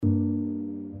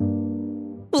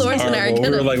Lawrence and I are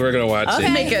gonna. We're gonna watch it.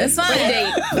 Make a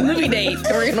movie date.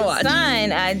 We're gonna watch.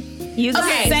 Fine. You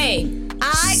Okay. say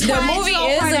The movie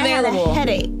is available. I had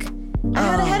a headache. I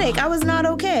had a headache. I was not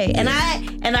okay, and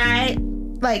I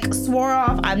like swore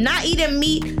off. I'm not eating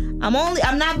meat. I'm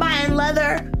not buying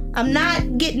leather. I'm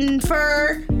not getting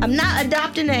fur. I'm not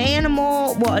adopting an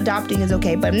animal. Well, adopting is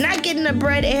okay, but I'm not getting a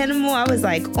bred animal. I was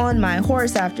like on my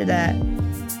horse after that.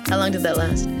 How long did that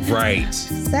last? Right.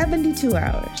 72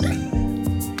 hours.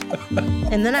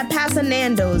 And then I passed a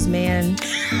Nando's, man. So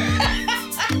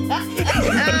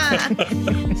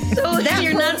that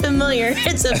You're not familiar.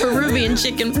 It's a Peruvian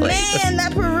chicken place. Man,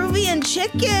 that Peruvian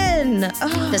chicken.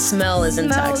 The smell is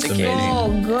intoxicating. Oh,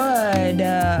 good.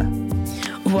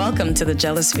 Welcome to The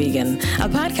Jealous Vegan, a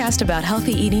podcast about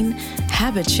healthy eating,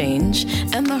 habit change,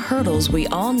 and the hurdles we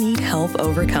all need help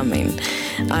overcoming.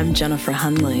 I'm Jennifer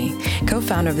Hunley,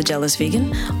 co-founder of The Jealous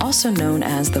Vegan, also known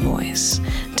as The Voice.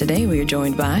 Today we are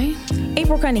joined by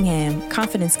April Cunningham,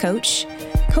 confidence coach,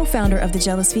 co-founder of The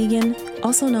Jealous Vegan,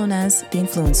 also known as The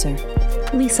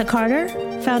Influencer. Lisa Carter,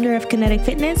 founder of Kinetic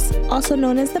Fitness, also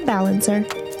known as The Balancer.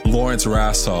 Lawrence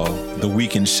Rassall, the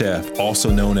weekend chef, also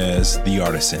known as The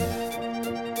Artisan.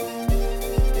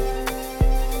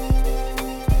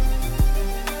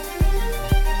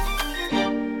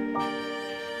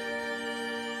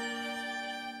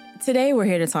 Today we're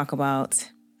here to talk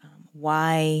about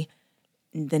why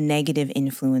the negative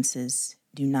influences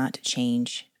do not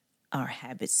change our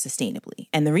habits sustainably.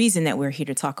 And the reason that we're here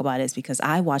to talk about it is because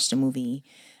I watched a movie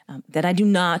that I do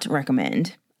not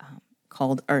recommend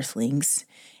called Earthlings.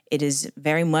 It is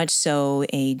very much so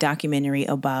a documentary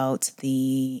about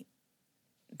the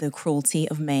cruelty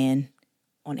of man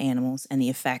on animals and the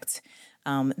effect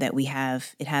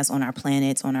that it has on our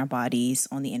planet, on our bodies,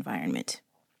 on the environment,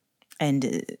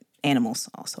 and animals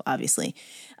also, obviously.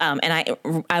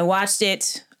 And I watched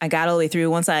it. I got all the way through.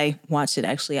 Once I watched it,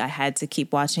 actually, I had to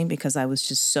keep watching because I was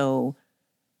just so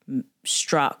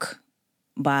struck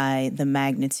by the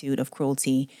magnitude of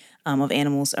cruelty of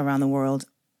animals around the world.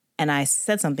 And I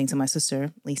said something to my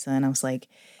sister, Lisa, and I was like,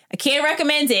 I can't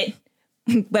recommend it,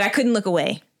 but I couldn't look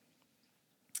away.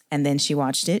 And then she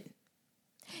watched it.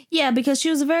 Yeah, because she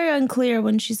was very unclear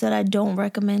when she said, I don't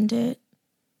recommend it.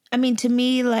 I mean, to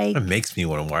me, like... It makes me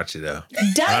want to watch it, though.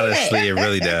 Honestly, it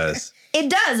really does. It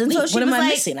does. And so she what was am I like...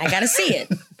 missing? I gotta see it.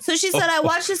 So she said, I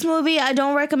watched this movie. I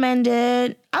don't recommend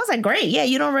it. I was like, great. Yeah,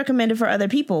 you don't recommend it for other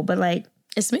people. But like...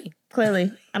 It's me.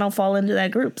 Clearly, I don't fall into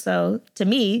that group. So to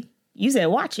me, you said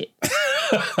watch it.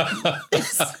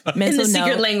 In the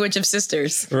secret language of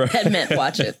sisters. Right. That meant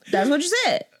watch it. That's what you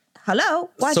said. Hello,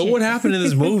 watch it. So what happened in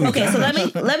this movie? Okay, so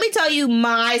let me tell you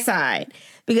my side.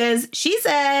 Because she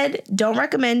said, don't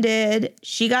recommend it.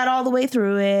 She got all the way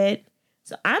through it.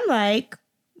 So I'm like,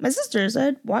 my sister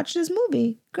said, watch this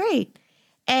movie. Great.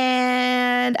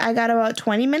 And I got about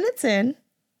 20 minutes in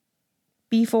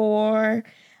before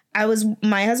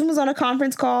my husband was on a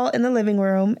conference call in the living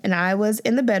room and I was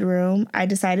in the bedroom. I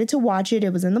decided to watch it.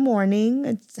 It was in the morning.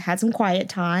 It had some quiet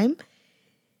time.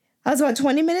 I was about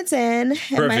 20 minutes in.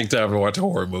 Perfect time to watch a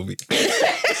horror movie.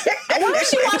 Why was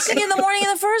she watching in the morning in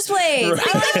the first place? Right.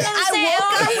 I don't even understand.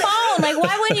 On her phone. Like,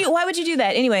 why would you do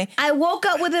that? Anyway. I woke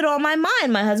up with it on my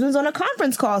mind. My husband's on a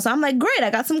conference call. So I'm like, great, I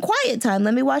got some quiet time.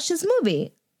 Let me watch this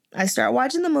movie. I start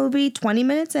watching the movie, 20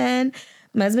 minutes in.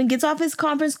 My husband gets off his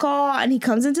conference call and he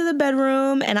comes into the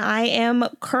bedroom and I am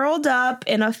curled up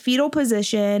in a fetal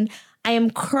position. I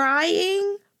am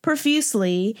crying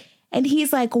profusely. And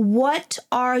he's like, what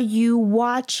are you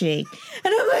watching?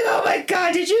 And I'm like, oh my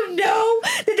God, did you know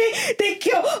that they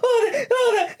kill all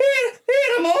the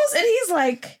animals? And he's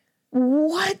like,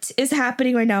 what is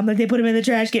happening right now? I'm like, they put him in the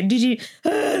trash can. Did you?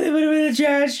 They put him in the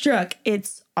trash truck.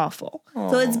 It's awful.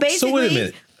 Aww. So it's basically. So wait a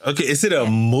minute. Okay, is it a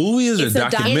movie? Is it a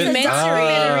documentary?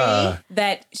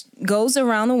 That goes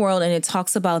around the world and it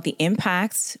talks about the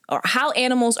impacts or how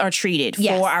animals are treated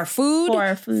for our food,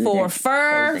 for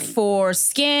fur, clothing, for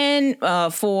skin,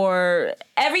 for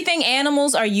everything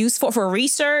animals are used for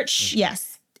research.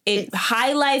 Yes. It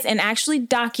highlights and actually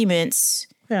documents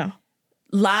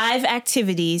live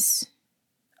activities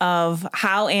of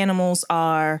how animals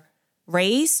are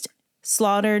raised,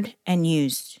 slaughtered, and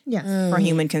used for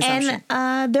human consumption.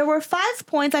 And there were 5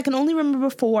 points. I can only remember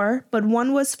 4, but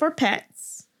one was for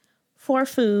pets, for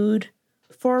food,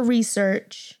 for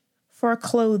research, for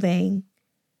clothing.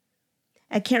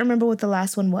 I can't remember what the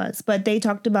last one was, but they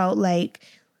talked about like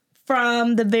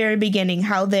from the very beginning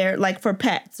how they're like for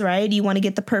pets, right? You want to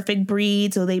get the perfect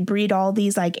breed. So they breed all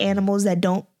these like animals that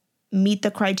don't meet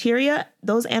the criteria.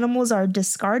 Those animals are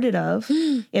discarded of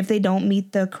if they don't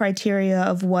meet the criteria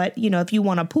of what, if you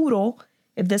want a poodle,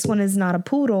 if this one is not a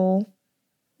poodle,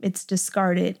 it's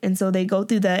discarded. And so they go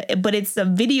through but it's a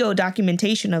video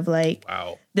documentation of like,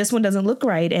 Wow. this one doesn't look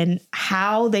right and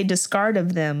how they discard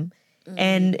of them.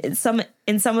 And in some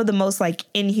of the most like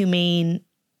inhumane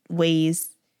ways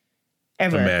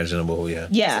ever. Imaginable, yeah.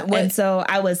 Yeah. And so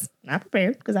I was not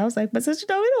prepared because I was like, my sister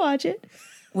told me to watch it.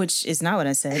 Which is not what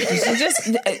I said. Just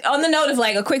on the note of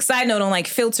like a quick side note on like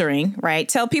filtering, right?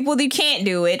 Tell people that you can't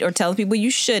do it or tell people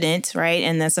you shouldn't, right?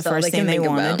 And that's the first thing they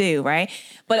want to do, right?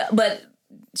 But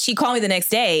she called me the next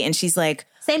day and she's like,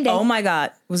 same day. Oh my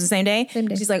God. Was it the same day? Same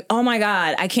day. She's like, oh my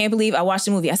God, I can't believe I watched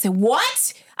the movie. I said,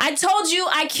 what? I told you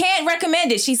I can't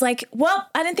recommend it. She's like, well,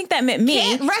 I didn't think that meant me.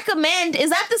 Can't recommend. Is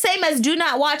that the same as do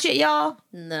not watch it, y'all?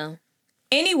 No.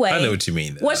 Anyway, I know what you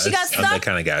mean. What she got stuck. I'm that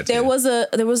kind of guy too. There was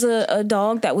a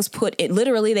dog that was put. It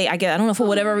literally I don't know for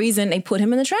whatever reason they put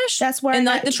him in the trash. That's where in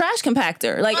like the trash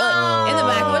compactor, like in the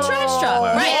back of a trash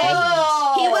truck, right?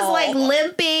 Oh. He was like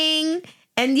limping,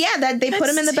 and that they put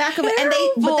him in the back of it, and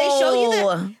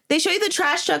they show you the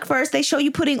trash truck first. They show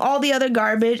you putting all the other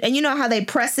garbage, and you know how they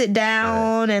press it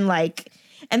down and like.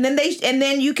 And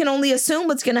then you can only assume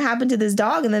what's going to happen to this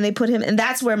dog. And then they put him, and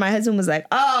that's where my husband was like,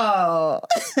 oh,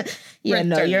 yeah,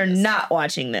 no, you're not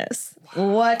watching this.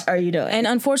 What are you doing? And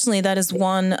unfortunately, that is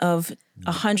one of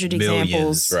 100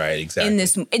 examples. Right, exactly. In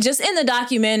this, just in the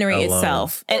documentary alone.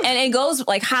 Itself. And it goes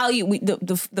like how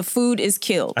the food is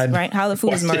killed, right? How the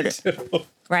food is murdered.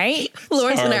 Right?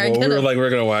 Lawrence and I are we're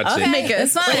gonna watch it. make a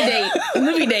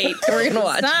movie date. We're gonna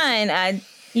watch. Fine.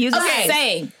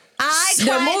 Saying.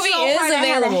 The movie is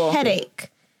available. I had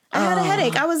a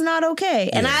headache. I was not okay.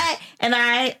 And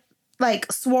I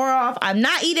like swore off. I'm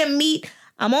not eating meat.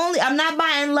 I'm not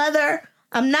buying leather.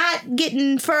 I'm not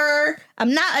getting fur.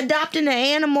 I'm not adopting an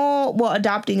animal. Well,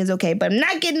 adopting is okay, but I'm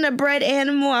not getting a bred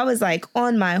animal. I was like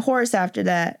on my horse after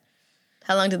that.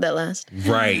 How long did that last?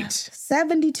 Right.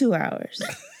 72 hours.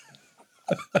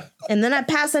 And then I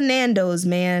passed a Nando's,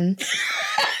 man.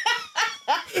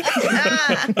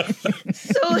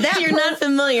 So if you're not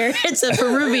familiar, it's a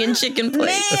Peruvian chicken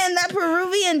place. Man, that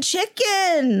Peruvian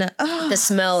chicken. Oh, the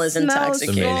smell is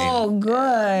intoxicating. So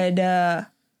good. And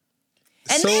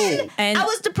I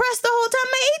was depressed the whole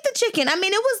time I ate the chicken. I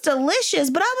mean, it was delicious,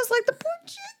 but I was like, the poor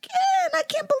chicken. I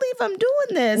can't believe I'm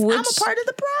doing this. I'm a part of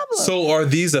the problem. So are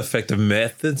these effective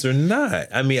methods or not?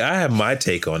 I mean, I have my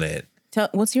take on it.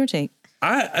 What's your take?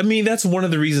 I mean, that's one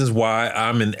of the reasons why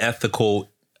I'm an ethical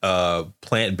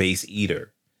plant-based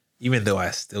eater, even though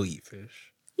I still eat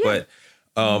fish. Yeah.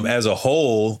 But as a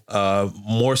whole,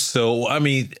 more so, I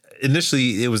mean,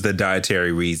 initially it was the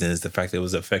dietary reasons, the fact that it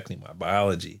was affecting my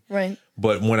biology. Right.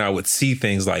 But when I would see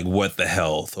things like What the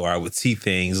Health, or I would see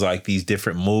things like these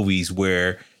different movies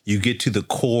where you get to the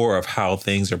core of how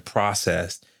things are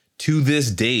processed, to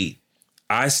this date,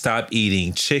 I stopped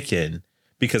eating chicken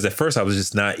because at first I was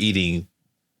just not eating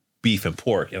beef and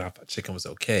pork, and I thought chicken was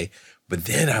okay. But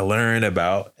then I learned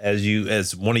about,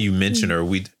 as one of you mentioned, or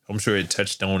I'm sure it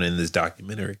touched on in this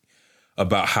documentary,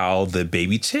 about how the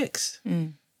baby chicks,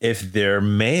 if they're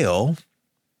male,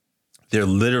 they're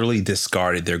literally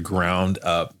discarded. They're ground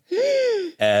up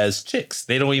as chicks.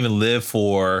 They don't even live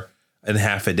for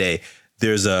half a day.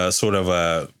 There's a sort of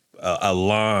a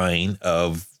line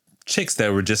of chicks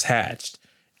that were just hatched,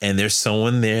 and there's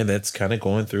someone there that's kind of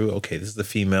going through, okay, this is the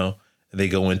female. They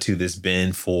go into this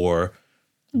bin for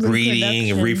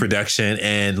breeding and reproduction,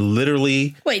 and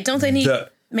literally. Wait, don't they need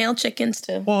male chickens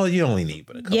too? Well, you only need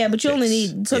but a couple. Yeah, but you only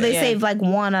need. So they save like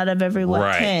one out of every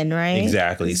 10, right?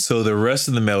 Exactly. So the rest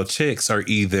of the male chicks are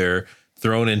either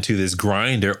thrown into this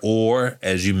grinder, or,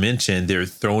 as you mentioned, they're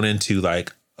thrown into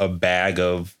like a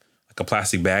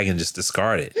plastic bag and just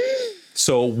discarded.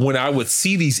 So when I would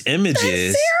see these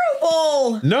images, that's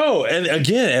terrible. No, and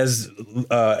again, as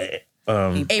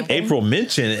April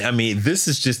mentioned, I mean, this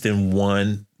is just in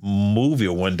one movie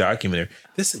or one documentary.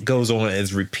 This goes on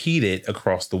as repeated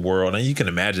across the world. And you can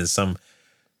imagine some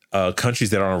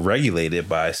countries that aren't regulated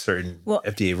by certain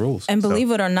FDA rules. And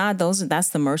believe it or not, that's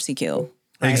the mercy kill.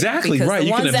 Right? Exactly, because right. The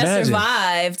you ones can that imagine.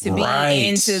 Survive to be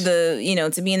into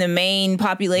the, to be in the main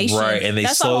population. Right, and they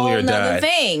that's slowly a whole are died.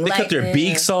 Thing. They cut their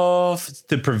beaks off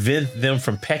to prevent them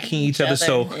from pecking each other.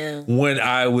 So when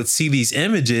I would see these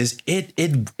images, it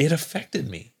affected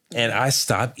me. And I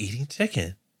stopped eating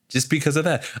chicken just because of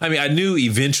that. I mean, I knew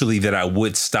eventually that I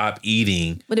would stop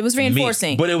eating. But it was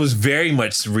reinforcing. Meat, but it was very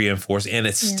much reinforced. And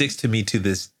it sticks to me to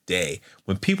this day.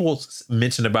 When people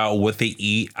mention about what they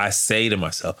eat, I say to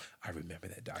myself, I remember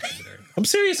that documentary. I'm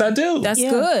serious, I do. That's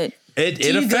good. Do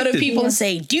you go to people and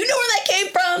say, do you know where that came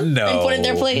from? No. And put it in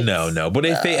their plate? No. But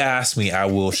if they ask me, I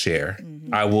will share.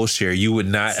 Mm-hmm. I will share. You would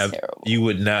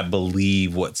not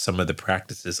believe what some of the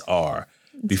practices are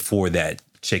before that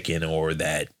chicken or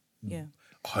that. Yeah.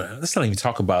 Oh, let's not even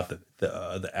talk about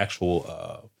the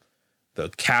actual the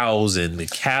cows and the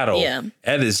cattle. Yeah.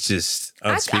 That is just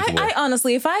unspeakable. I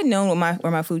honestly, if I had known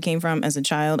where my food came from as a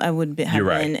child, I would have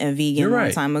been a vegan a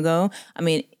long time ago. I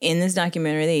mean, in this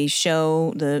documentary, they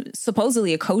show the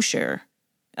supposedly a kosher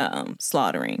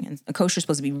slaughtering, and a kosher is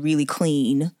supposed to be really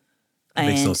clean. It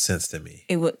makes no sense to me.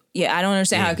 It would, I don't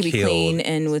understand how it could be clean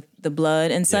and with the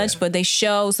blood and such. But they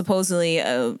show supposedly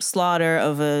a slaughter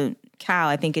of a cow,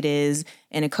 I think it is,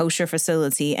 in a kosher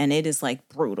facility, and it is like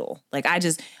brutal. Like I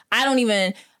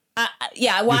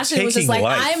watched it. It was just like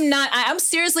life. I'm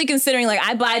seriously considering, like,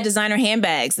 I buy designer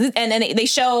handbags, and then they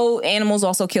show animals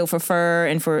also killed for fur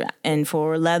and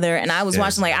for leather. And I was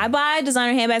watching, like, I buy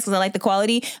designer handbags because I like the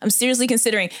quality. I'm seriously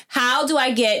considering, how do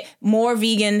I get more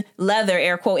vegan leather,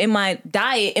 air quote, in my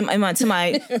diet, in my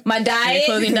diet,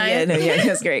 clothing diet. Yeah,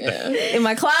 that's great. In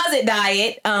my closet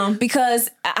diet, because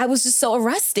I was just so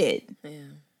arrested. Yeah.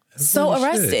 So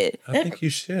arrested. I think you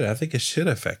should. I think it should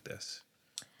affect us.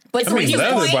 But I mean,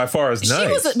 leather by far is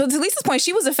nice. But to Lisa's point,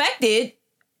 she was affected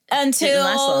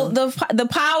until the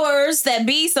powers that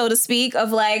be, so to speak,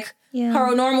 of like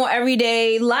her normal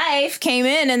everyday life came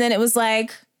in, and then it was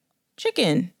like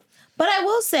chicken. But I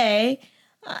will say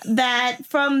that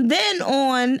from then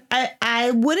on,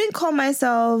 I wouldn't call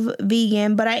myself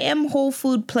vegan, but I am whole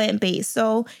food plant-based.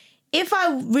 So if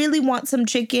I really want some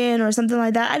chicken or something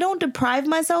like that, I don't deprive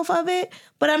myself of it,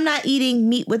 but I'm not eating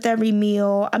meat with every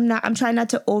meal. I'm trying not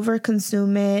to over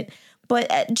consume it, but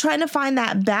trying to find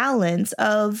that balance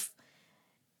of,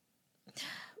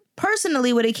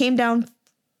 personally, what it came down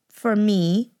for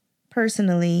me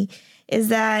personally is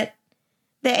that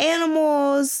the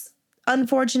animals,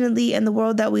 unfortunately, in the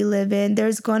world that we live in,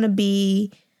 there's going to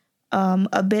be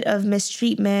a bit of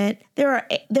mistreatment. There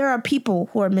are people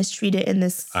who are mistreated in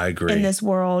this. I agree. In this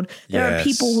world, there are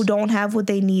people who don't have what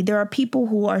they need. There are people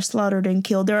who are slaughtered and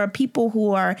killed. There are people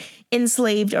who are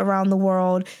enslaved around the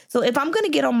world. So if I'm going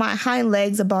to get on my hind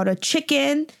legs about a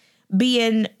chicken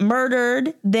being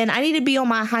murdered, then I need to be on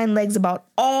my hind legs about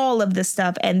all of this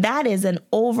stuff. And that is an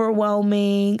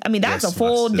overwhelming, I mean, that's a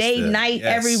full day, night,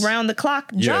 every round the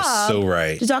clock job. You're so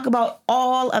right. To talk about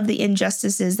all of the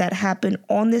injustices that happen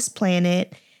on this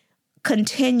planet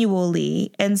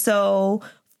continually. And so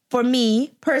for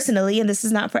me personally, and this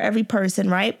is not for every person,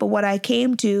 right? But what I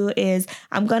came to is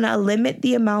I'm going to limit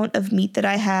the amount of meat that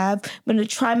I have. I'm going to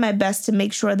try my best to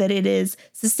make sure that it is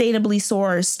sustainably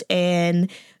sourced and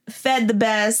fed the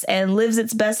best and lives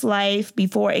its best life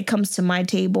before it comes to my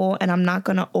table. And I'm not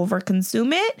going to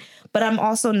overconsume it, but I'm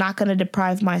also not going to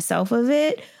deprive myself of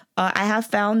it. I have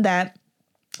found that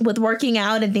with working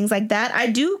out and things like that, I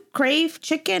do crave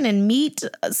chicken and meat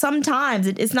sometimes.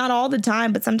 It's not all the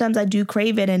time, but sometimes I do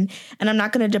crave it, and I'm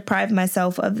not going to deprive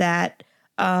myself of that.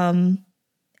 And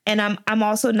I'm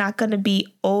also not going to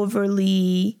be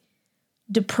overly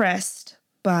depressed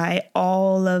by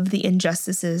all of the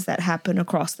injustices that happen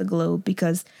across the globe,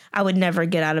 because I would never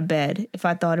get out of bed if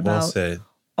I thought about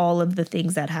all of the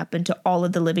things that happen to all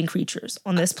of the living creatures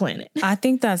on this planet. I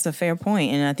think that's a fair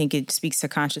point, and I think it speaks to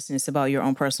consciousness about your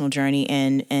own personal journey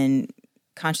and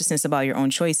consciousness about your own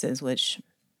choices, which,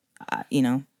 I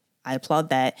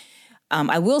applaud that.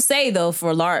 I will say, though,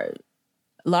 for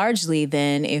largely,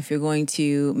 then, if you're going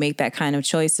to make that kind of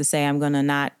choice to say, I'm going to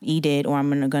not eat it, or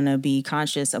I'm going to be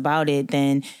conscious about it,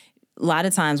 then a lot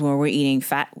of times when we're eating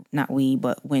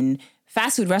when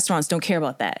fast food restaurants don't care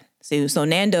about that. So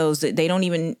Nando's, they don't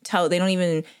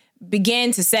even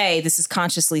begin to say this is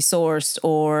consciously sourced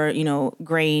or,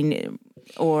 grain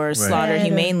or slaughtered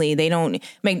humanely. They don't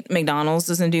McDonald's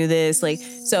doesn't do this. Like,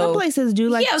 so some places do,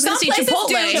 like, yeah, some places do.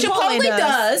 Chipotle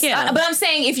does. Yeah. But I'm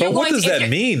saying, if you're what does that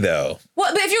mean, though?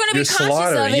 Well, but if you're going to be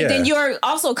conscious of it, then you're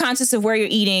also conscious of where you're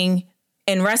eating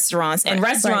in restaurants. And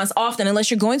restaurants often, unless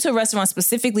you're going to a restaurant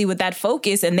specifically with that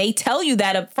focus and they tell you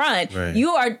that up front,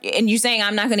 you're saying,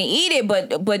 I'm not going to eat it,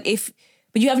 but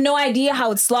you have no idea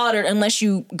how it's slaughtered unless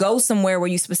you go somewhere where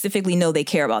you specifically know they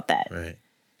care about that. Right.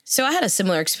 So I had a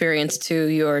similar experience to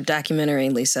your documentary,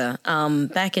 Lisa.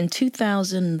 Back in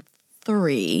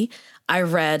 2003, I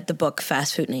read the book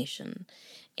Fast Food Nation,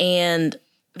 and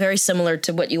very similar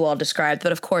to what you all described.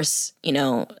 But of course, in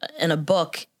a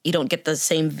book, you don't get the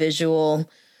same visual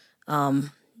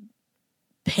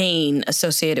pain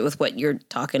associated with what you're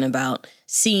talking about,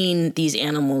 seeing these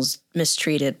animals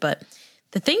mistreated. But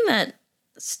the thing that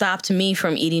stopped me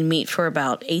from eating meat for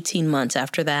about 18 months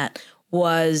after that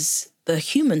was the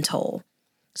human toll.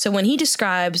 So when he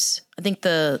describes, I think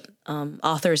the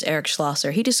author is Eric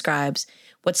Schlosser, he describes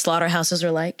what slaughterhouses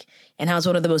are like and how it's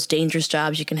one of the most dangerous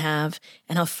jobs you can have,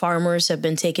 and how farmers have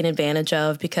been taken advantage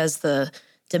of because the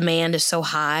demand is so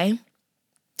high.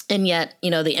 And yet,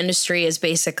 the industry has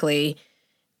basically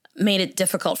made it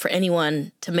difficult for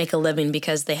anyone to make a living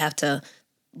because they have to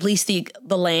lease the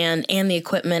land and the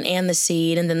equipment and the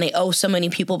seed, and then they owe so many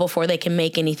people before they can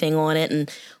make anything on it. And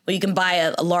you can buy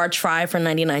a large fry for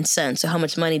 99 cents. So how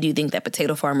much money do you think that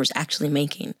potato farmer is actually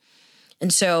making?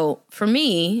 And so for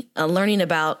me, learning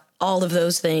about all of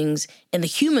those things and the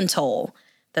human toll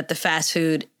that the fast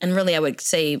food, and really I would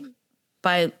say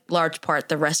by large part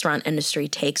the restaurant industry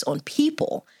takes on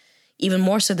people, even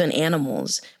more so than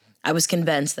animals, I was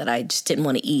convinced that I just didn't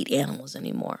want to eat animals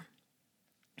anymore.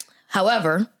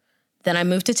 However, then I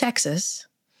moved to Texas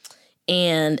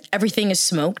and everything is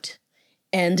smoked,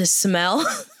 and to smell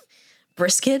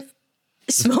brisket,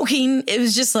 smoking, it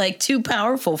was just like too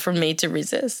powerful for me to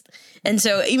resist. And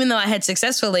so even though I had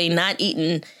successfully not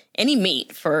eaten any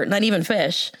meat, for not even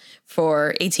fish,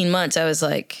 for 18 months, I was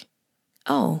like,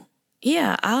 oh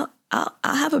yeah, I'll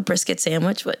have a brisket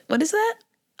sandwich. What is that?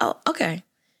 Oh, okay.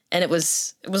 And it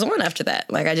was on after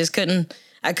that. Like I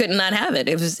could not have it.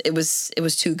 It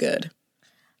was too good.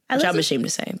 Which I'm ashamed to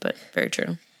say, but very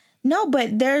true. No,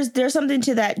 but there's something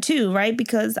to that too, right?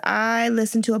 Because I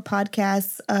listened to a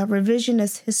podcast,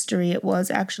 Revisionist History it was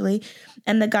actually,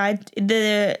 and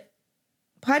the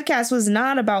podcast was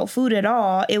not about food at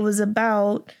all. It was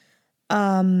about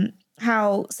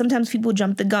how sometimes people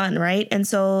jump the gun, right? And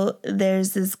so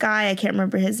there's this guy, I can't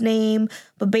remember his name,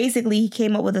 but basically he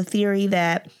came up with a theory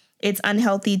that it's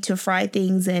unhealthy to fry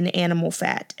things in animal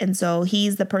fat. And so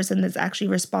he's the person that's actually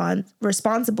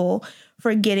responsible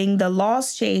for getting the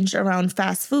laws changed around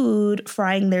fast food,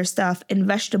 frying their stuff in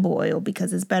vegetable oil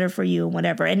because it's better for you and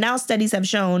whatever. And now studies have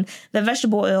shown that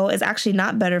vegetable oil is actually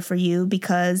not better for you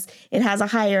because it has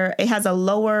a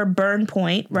lower burn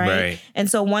point, right? And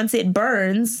so once it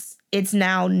burns, it's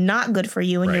now not good for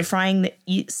you and you're frying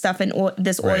stuff in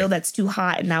this oil that's too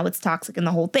hot and now it's toxic and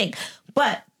the whole thing.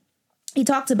 But he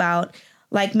talked about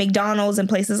like McDonald's and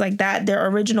places like that, their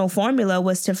original formula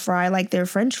was to fry like their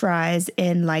French fries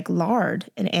in like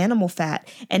lard and animal fat.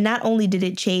 And not only did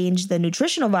it change the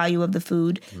nutritional value of the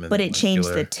food, but it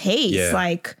changed the taste.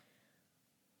 Like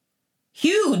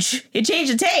huge. It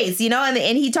changed the taste,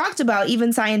 and he talked about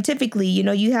even scientifically,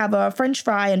 you have a French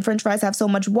fry and French fries have so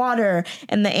much water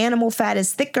and the animal fat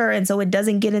is thicker. And so it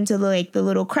doesn't get into like the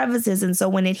little crevices. And so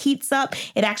when it heats up,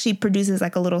 it actually produces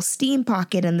like a little steam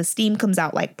pocket and the steam comes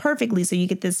out like perfectly. So you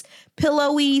get this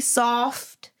pillowy,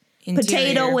 soft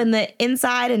potato in the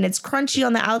inside and it's crunchy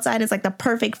on the outside. It's like the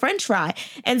perfect French fry.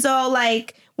 And so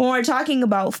like, when we're talking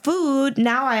about food,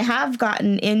 now I have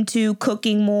gotten into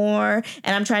cooking more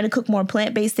and I'm trying to cook more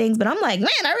plant-based things. But I'm like, man,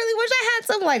 I really wish I had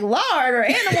some like lard or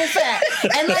animal fat.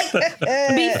 And like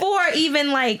before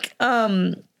even like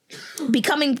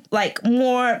becoming like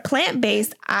more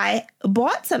plant-based, I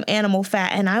bought some animal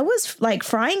fat and I was like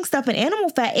frying stuff in animal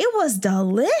fat. It was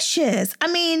delicious.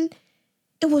 I mean,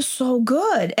 it was so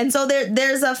good. And so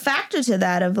there's a factor to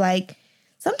that of like,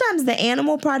 sometimes the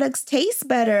animal products taste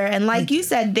better. And like you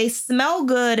said, they smell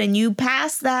good and you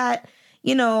pass that,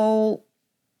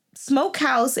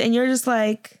 smokehouse and you're just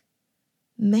like,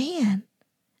 man,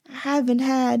 I haven't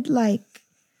had like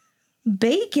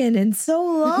bacon in so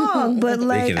long. But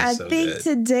like, I think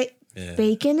today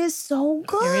bacon is so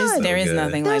good. There is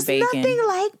nothing like bacon. There's nothing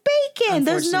like bacon.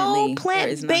 There's no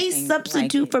plant-based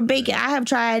substitute for bacon. I have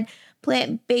tried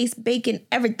plant-based bacon,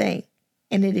 everything,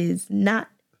 and it is not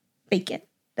bacon.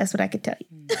 That's what I could tell you.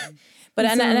 But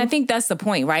and I think that's the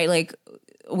point, right? Like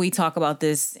we talk about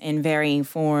this in varying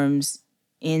forms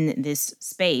in this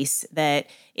space, that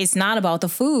it's not about the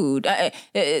food.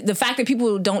 The fact that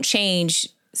people don't change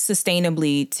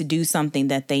sustainably to do something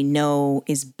that they know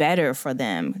is better for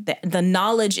them. The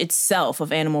knowledge itself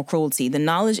of animal cruelty, the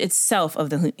knowledge itself of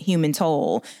the human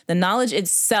toll, the knowledge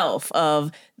itself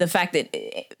of the fact that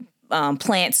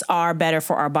plants are better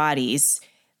for our bodies,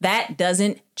 that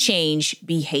doesn't change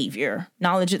behavior.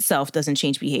 Knowledge itself doesn't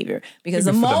change behavior. Because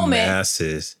the moment... the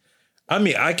masses. I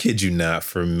mean, I kid you not,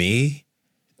 for me,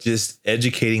 just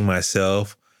educating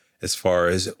myself as far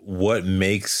as where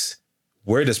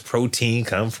does protein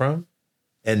come from?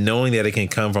 And knowing that it can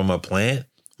come from a plant.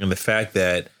 And the fact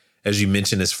that, as you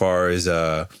mentioned, as far as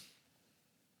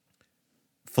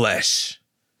flesh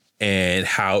and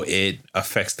how it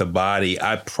affects the body,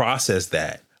 I process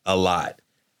that a lot.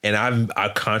 And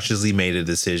I've consciously made a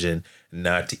decision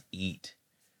not to eat.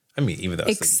 I mean, even though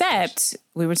except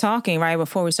we were talking right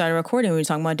before we started recording, we were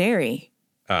talking about dairy,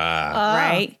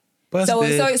 right? So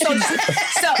chicken is fine.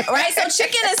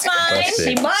 Busted.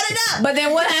 She brought it up, but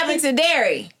then what happened to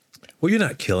dairy? Well, you're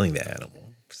not killing the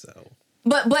animal, so.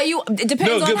 But it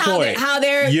depends on how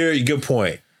they're. Good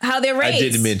point. how they're raised. I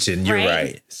didn't mention. You're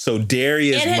right. So dairy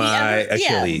is my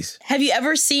Achilles. Yeah. Have you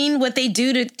ever seen what they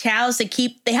do to cows to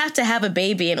keep? They have to have a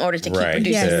baby in order to keep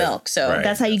producing milk. So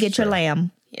that's how you get your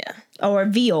lamb. Yeah. Or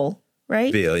veal,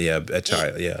 right? Veal, a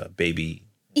child, baby.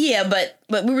 Yeah, but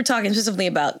we were talking specifically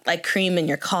about like cream in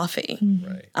your coffee.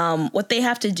 Right. What they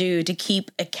have to do to keep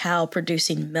a cow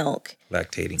producing milk.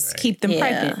 Lactating, right? Keep them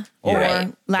pregnant or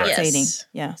lactating. Yes.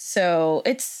 Yeah. So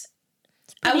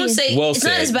I won't say it's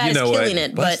not as bad as killing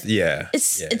it, but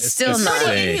it's still not.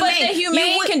 But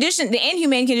the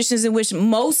inhumane conditions in which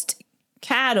most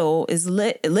cattle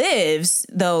lives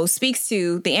though speaks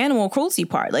to the animal cruelty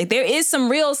part. Like there is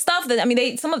some real stuff that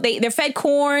they're fed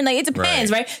corn. Like it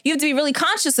depends, right? You have to be really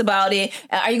conscious about it.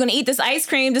 Are you going to eat this ice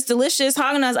cream, this delicious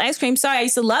Haagen-Dazs ice cream? Sorry, I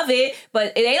used to love it,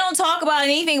 but they don't talk about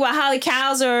anything about how the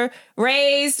cows are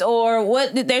raised or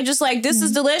what. They're just like, this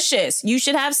is delicious. You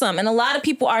should have some. And a lot of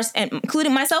people are,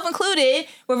 including myself included,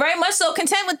 we're very much so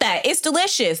content with that. It's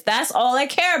delicious. That's all I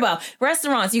care about.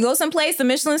 Restaurants, you go someplace, the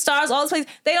Michelin stars, all this place,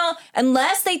 they don't,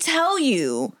 unless they tell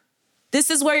you this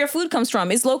is where your food comes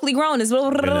from. It's locally grown. It's blah,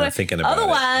 blah, blah, blah. Not thinking about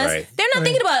Otherwise, they're not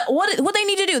thinking about what they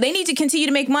need to do. They need to continue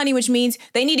to make money, which means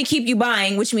they need to keep you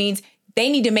buying, which means they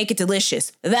need to make it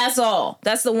delicious. That's all.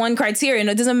 That's the one criterion.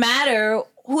 It doesn't matter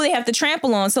who they have to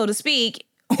trample on, so to speak,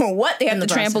 or what they have to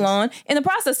trample on in the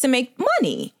process to make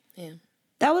money. Yeah.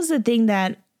 That was the thing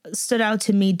that stood out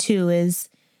to me too, is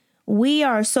we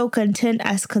are so content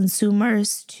as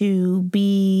consumers to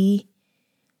be...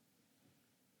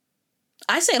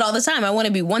 I say it all the time. I want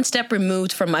to be one step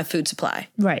removed from my food supply.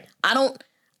 Right. I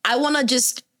want to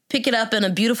just pick it up in a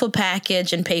beautiful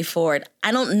package and pay for it.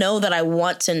 I don't know that I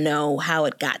want to know how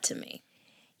it got to me.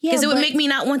 Because it would make me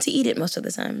not want to eat it most of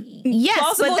the time. Yes,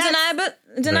 plausible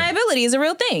deniability is a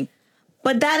real thing.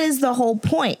 But that is the whole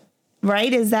point,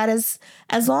 right? Is that as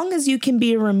long as you can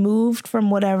be removed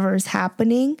from whatever is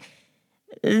happening,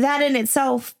 that in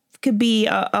itself could be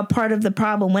a part of the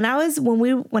problem. When I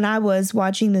was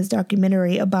watching this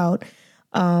documentary about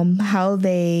how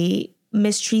they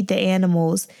mistreat the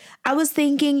animals, I was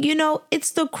thinking,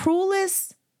 it's the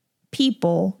cruelest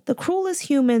people, the cruelest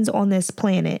humans on this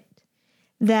planet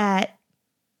that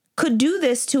could do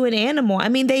this to an animal. I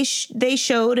mean, they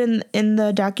showed in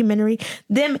the documentary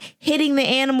them hitting the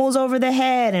animals over the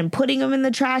head and putting them in the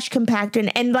trash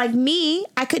compactor. And like me,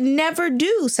 I could never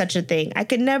do such a thing. I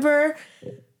could never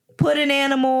put an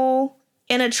animal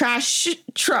in a trash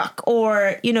truck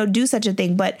or, do such a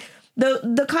thing. But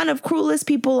the kind of cruelest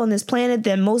people on this planet,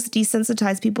 the most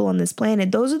desensitized people on this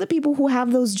planet, those are the people who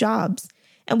have those jobs.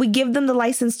 And we give them the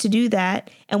license to do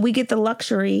that. And we get the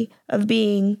luxury of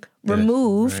being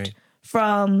removed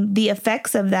from the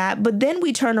effects of that. But then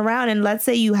we turn around and let's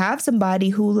say you have somebody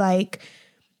who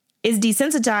is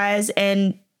desensitized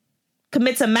and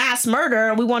commits a mass murder.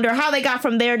 And we wonder how they got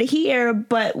from there to here.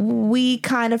 But we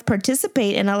kind of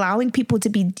participate in allowing people to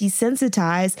be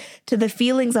desensitized to the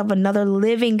feelings of another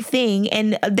living thing.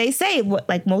 And they say,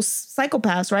 like most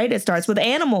psychopaths, right? It starts with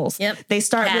animals. Yep. They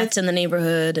start cats in the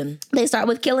neighborhood, and they start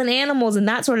with killing animals and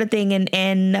that sort of thing.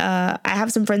 And I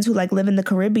have some friends who live in the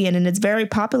Caribbean, and it's very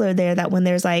popular there that when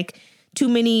there's too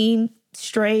many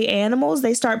stray animals,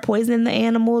 they start poisoning the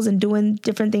animals and doing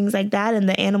different things like that, and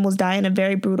the animals die in a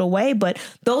very brutal way. But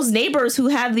those neighbors who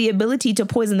have the ability to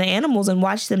poison the animals and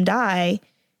watch them die,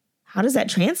 how does that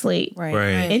translate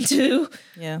into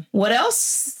what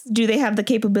else do they have the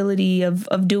capability of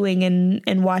doing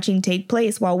and watching take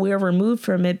place while we're removed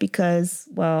from it because,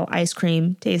 well, ice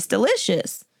cream tastes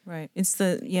delicious. Right. It's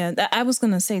I was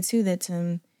going to say too that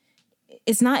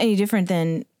it's not any different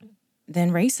than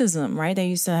racism, right? They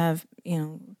used to have,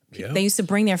 they used to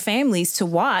bring their families to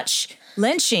watch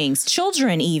lynchings,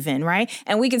 children even, right?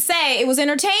 And we could say it was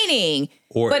entertaining.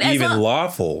 Or even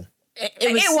lawful.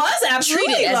 It was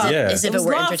absolutely treated as if it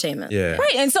were entertainment. Yeah.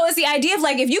 Right. And so it's the idea of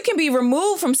if you can be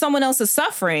removed from someone else's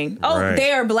suffering,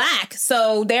 they're black,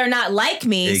 so they're not like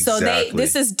me. Exactly. So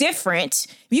this is different.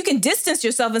 You can distance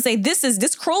yourself and say,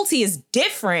 this cruelty is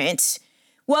different.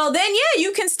 Well, then,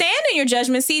 you can stand in your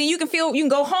judgment seat and you can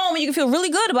go home and you can feel really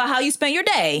good about how you spent your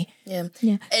day. Yeah.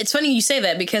 It's funny you say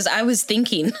that because I was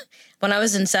thinking when I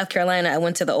was in South Carolina, I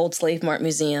went to the Old Slave Mart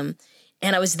Museum,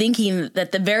 and I was thinking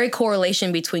that the very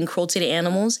correlation between cruelty to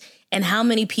animals and how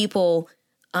many people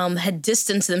had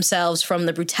distanced themselves from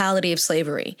the brutality of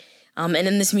slavery. And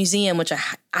in this museum, which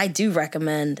I do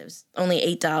recommend, it was only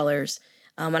 $8.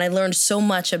 And I learned so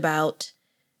much about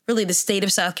really the state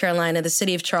of South Carolina, the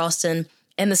city of Charleston,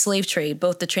 and the slave trade,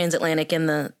 both the transatlantic and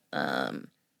the,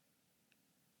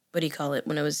 what do you call it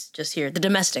when it was just here? The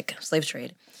domestic slave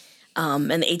trade in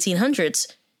the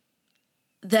 1800s,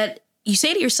 that you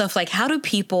say to yourself, how do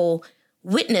people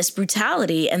witness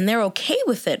brutality and they're okay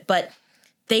with it, but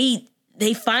they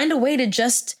find a way to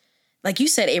just, like you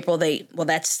said, April,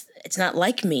 it's not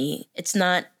like me. It's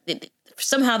not,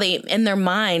 somehow they, in their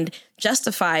mind,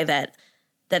 justify that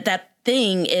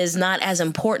thing is not as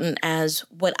important as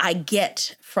what I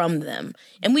get from them.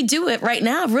 And we do it right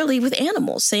now, really, with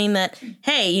animals, saying that,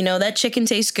 hey, you know, that chicken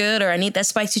tastes good, or I need that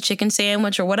spicy chicken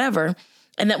sandwich or whatever.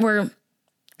 And that we're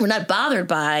not bothered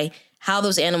by how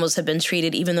those animals have been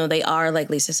treated, even though they are,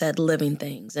 like Lisa said, living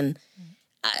things. And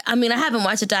I mean, I haven't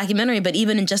watched a documentary, but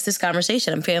even in just this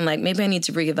conversation, I'm feeling like maybe I need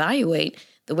to reevaluate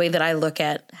the way that I look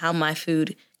at how my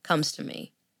food comes to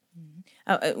me.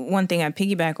 One thing I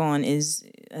piggyback on is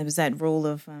it was that rule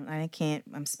of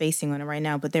I'm spacing on it right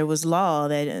now, but there was law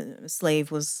that a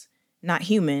slave was not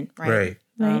human, right?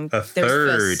 A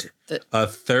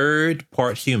third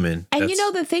part human. And you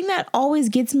know, the thing that always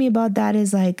gets me about that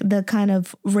is like the kind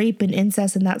of rape and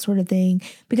incest and that sort of thing,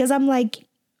 because I'm like,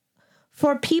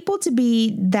 for people to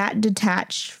be that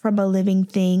detached from a living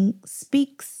thing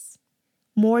speaks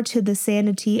more to the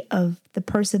sanity of the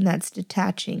person that's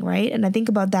detaching, right? And I think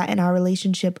about that in our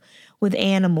relationship with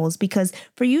animals, because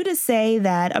for you to say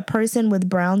that a person with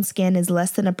brown skin is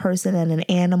less than a person and an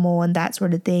animal and that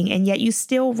sort of thing, and yet you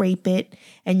still rape it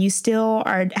and you still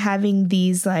are having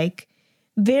these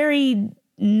very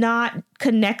not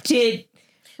connected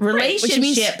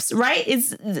relationships, right?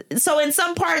 It's so in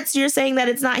some parts you're saying that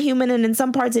it's not human and in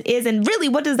some parts it is. And really,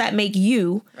 what does that make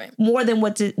you more than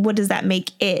what does that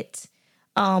make it?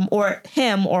 Or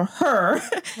him or her,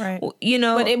 right? You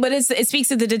know, but it speaks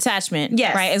to the detachment,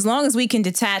 yes, right? As long as we can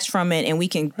detach from it and we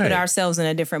can put ourselves in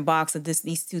a different box, that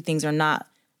these two things are not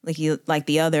like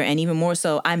the other, and even more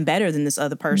so, I'm better than this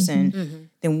other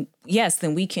person. Then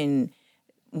and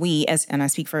I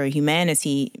speak for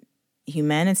humanity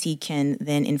can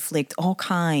then inflict all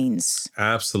kinds,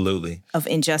 absolutely, of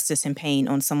injustice and pain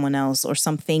on someone else or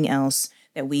something else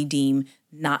that we deem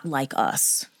not like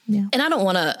us. Yeah. And I don't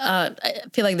want to, I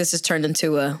feel like this has turned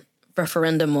into a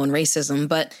referendum on racism,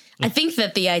 but I think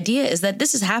that the idea is that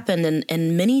this has happened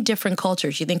in many different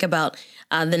cultures. You think about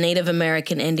the Native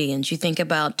American Indians, you think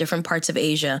about different parts of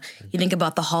Asia, you think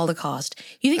about the Holocaust,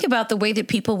 you think about the way that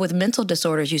people with mental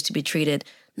disorders used to be treated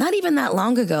not even that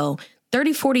long ago,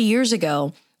 30, 40 years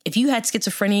ago. If you had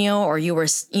schizophrenia or you were,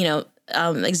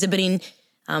 exhibiting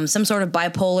some sort of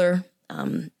bipolar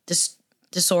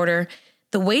disorder,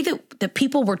 the way that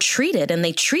people were treated, and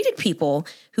they treated people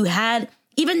who had,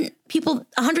 even people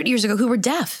 100 years ago who were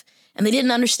deaf, and they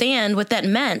didn't understand what that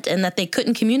meant and that they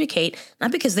couldn't communicate,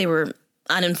 not because they were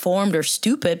uninformed or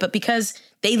stupid, but because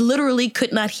they literally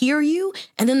could not hear you,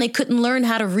 and then they couldn't learn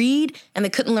how to read, and they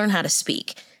couldn't learn how to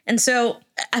speak. And so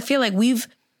I feel like we,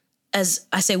 as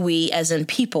in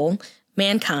people,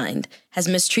 mankind has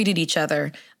mistreated each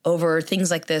other over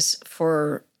things like this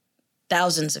for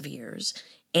thousands of years.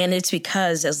 And it's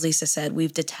because, as Lisa said,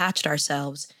 we've detached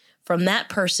ourselves from that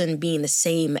person being the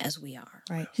same as we are.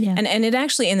 Right. Yeah. And it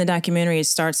actually, in the documentary, it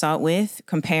starts out with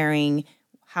comparing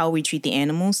how we treat the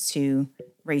animals to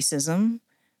racism,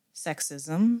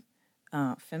 sexism,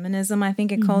 feminism, I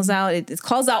think it calls out. It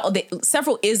calls out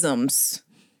several isms,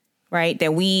 right?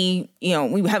 That we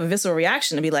have a visceral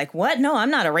reaction to be like, what? No,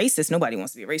 I'm not a racist. Nobody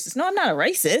wants to be a racist. No, I'm not a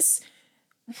racist.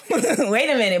 Wait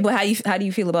a minute, but how do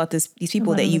you feel about these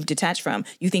people that you've detached from?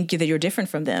 You think that you're different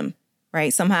from them,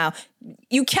 right? Somehow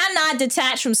you cannot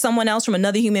detach from someone else, from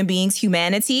another human being's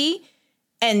humanity,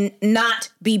 and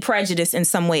not be prejudiced in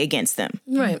some way against them.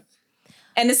 Right.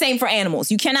 And the same for animals.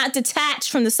 You cannot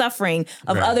detach from the suffering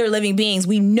of other living beings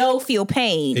we know feel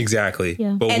pain. Exactly.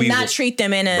 Yeah. But and not treat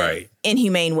them in an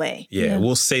inhumane way. Yeah.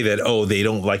 We'll say that, they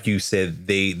don't, like you said,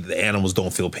 the animals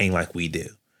don't feel pain like we do.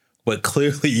 But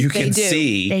clearly you can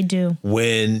see they do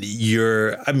when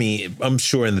I'm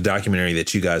sure in the documentary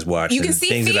that you guys watch, you can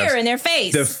see fear in their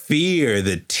face. The fear,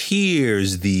 the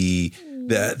tears, the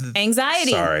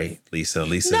anxiety. Sorry, Lisa's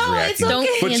reacting. It's okay. Don't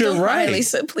but you're right,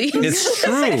 Lisa, please. It's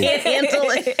true. I can't handle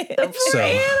it. So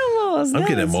animals. I'm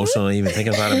getting emotional even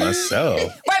thinking about it myself.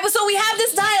 Right, but so we have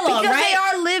this dialogue, because right? they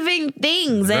are living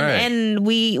things, and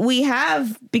we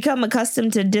have become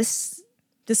accustomed to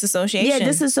disassociation. Yeah,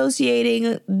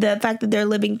 disassociating the fact that they're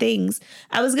living things.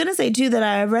 I was going to say, too, that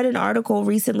I read an article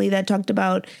recently that talked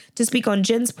about, to speak on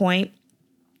Jen's point,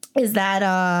 is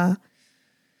that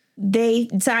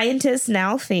scientists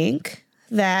now think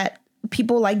that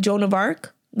people like Joan of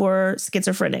Arc were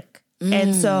schizophrenic.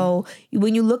 And so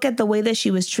when you look at the way that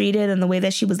she was treated and the way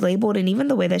that she was labeled and even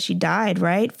the way that she died,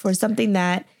 right, for something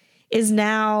that is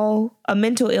now a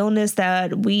mental illness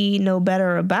that we know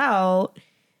better about,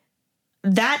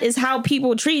 that is how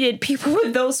people treated people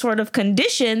with those sort of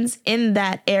conditions in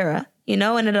that era. you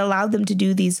know, and it allowed them to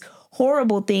do these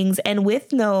horrible things and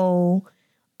with no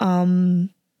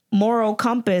moral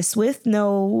compass, with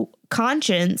no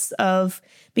conscience of,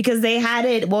 because they had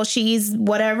it, well, she's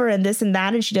whatever and this and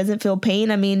that and she doesn't feel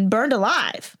pain. I mean, burned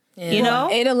alive. Yeah. You know,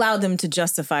 it allowed them to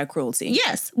justify cruelty.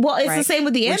 Yes. Well, it's the same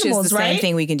with the animals, which is the right? same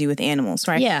thing we can do with animals,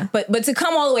 right? Yeah. But to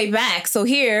come all the way back, so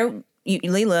here,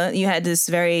 Leela, you had this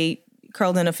very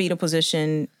curled in a fetal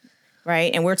position,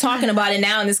 right? And we're talking about it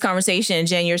now in this conversation.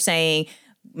 Jen, you're saying,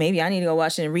 maybe I need to go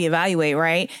watch it and reevaluate,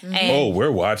 right? Mm-hmm. And,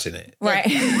 we're watching it. Right.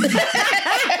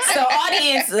 So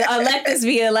audience, let this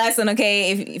be a lesson,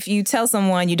 okay? If you tell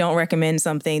someone you don't recommend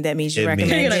something, that means you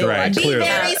recommend it. Right, be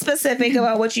very specific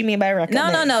about what you mean by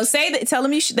recommend. No. Say that. Tell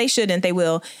them they shouldn't. They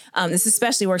will. This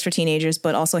especially works for teenagers,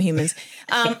 but also humans.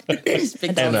 And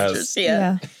us.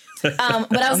 Yeah. But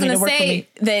I was going to say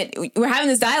that we're having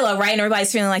this dialogue, right? And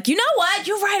everybody's feeling like, you know what?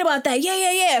 You're right about that.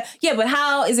 Yeah. But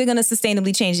how is it going to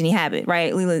sustainably change any habit,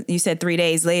 right? Leela, you said 3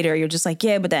 days later, you're just like,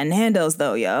 yeah, but that Nando's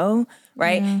though, yo.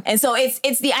 Right. Yeah. And so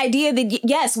it's the idea that,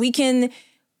 yes, we can,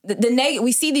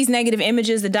 we see these negative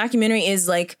images. The documentary is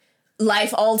like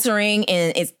life altering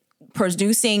and it's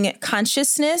producing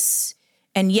consciousness.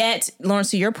 And yet,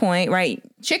 Lawrence, to your point, right?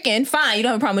 Chicken, fine, you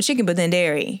don't have a problem with chicken, but then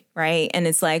dairy, right? And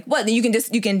it's like, what? You can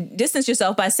distance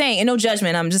yourself by saying, and no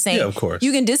judgment, I'm just saying, yeah, of course.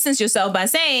 You can distance yourself by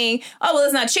saying, oh, well,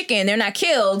 it's not chicken, they're not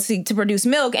killed to produce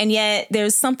milk, and yet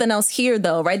there's something else here,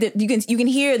 though, right? That you can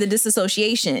hear the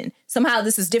disassociation. Somehow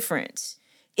this is different.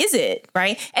 Is it,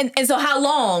 right? And so how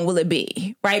long will it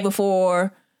be, right,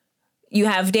 before you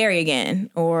have dairy again,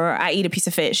 or I eat a piece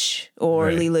of fish, or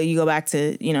right. Leela, you go back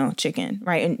to, chicken,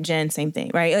 right? And Jen, same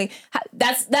thing, right? Like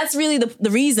that's really the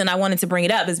reason I wanted to bring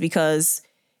it up, is because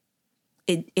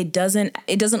it doesn't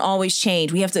always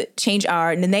change. We have to change the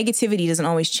negativity doesn't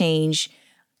always change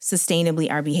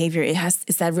sustainably our behavior.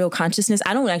 It's that real consciousness.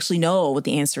 I don't actually know what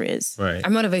the answer is. Right.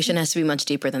 Our motivation has to be much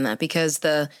deeper than that, because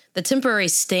the temporary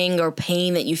sting or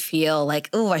pain that you feel like,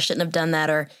 oh, I shouldn't have done that,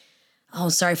 or oh,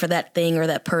 sorry for that thing or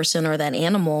that person or that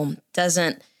animal,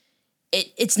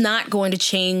 it's not going to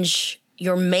change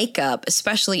your makeup,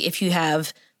 especially if you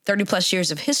have 30 plus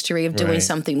years of history of doing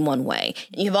something one way.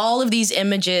 And you have all of these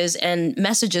images and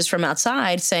messages from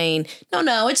outside saying,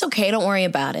 no, it's okay. Don't worry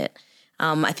about it.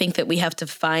 I think that we have to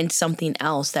find something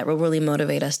else that will really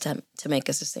motivate us to make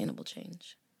a sustainable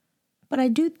change. But I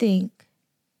do think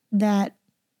that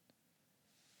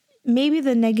maybe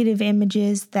the negative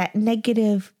images, that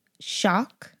negative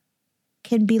shock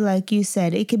can be, like you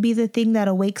said, it could be the thing that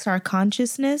awakes our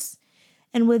consciousness.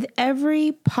 And with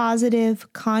every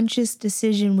positive conscious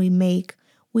decision we make,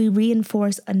 we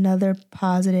reinforce another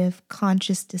positive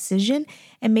conscious decision.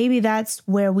 And maybe that's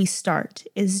where we start,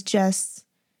 is just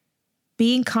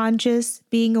being conscious,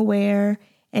 being aware,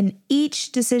 and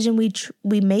each decision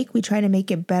we make, we try to make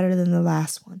it better than the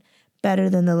last one.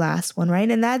 Right?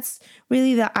 And that's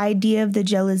really the idea of the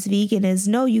Jealous Vegan is,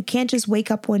 no, you can't just wake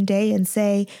up one day and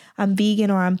say, I'm vegan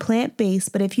or I'm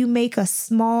plant-based. But if you make a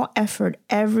small effort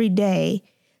every day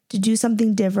to do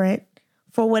something different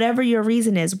for whatever your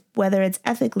reason is, whether it's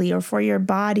ethically or for your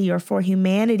body or for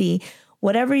humanity,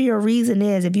 whatever your reason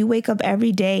is, if you wake up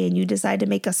every day and you decide to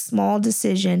make a small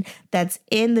decision that's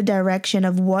in the direction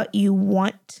of what you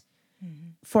want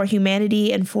for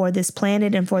humanity and for this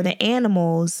planet and for the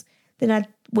animals, then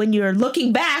when you're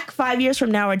looking back 5 years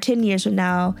from now or 10 years from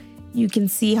now, you can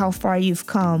see how far you've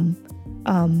come.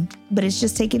 But it's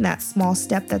just taking that small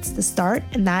step that's the start.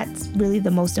 And that's really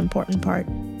the most important part,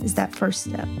 is that first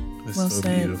step. It's well so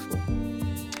said. Beautiful.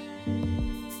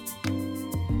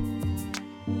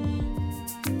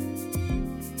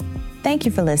 Thank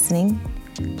you for listening.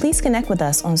 Please connect with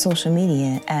us on social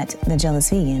media at The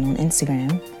Jealous Vegan on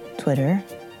Instagram, Twitter,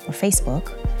 or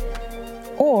Facebook,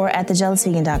 or at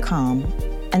thejealousvegan.com,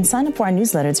 and sign up for our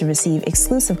newsletter to receive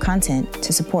exclusive content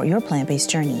to support your plant-based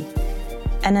journey.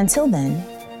 And until then,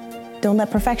 don't let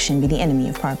perfection be the enemy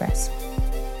of progress.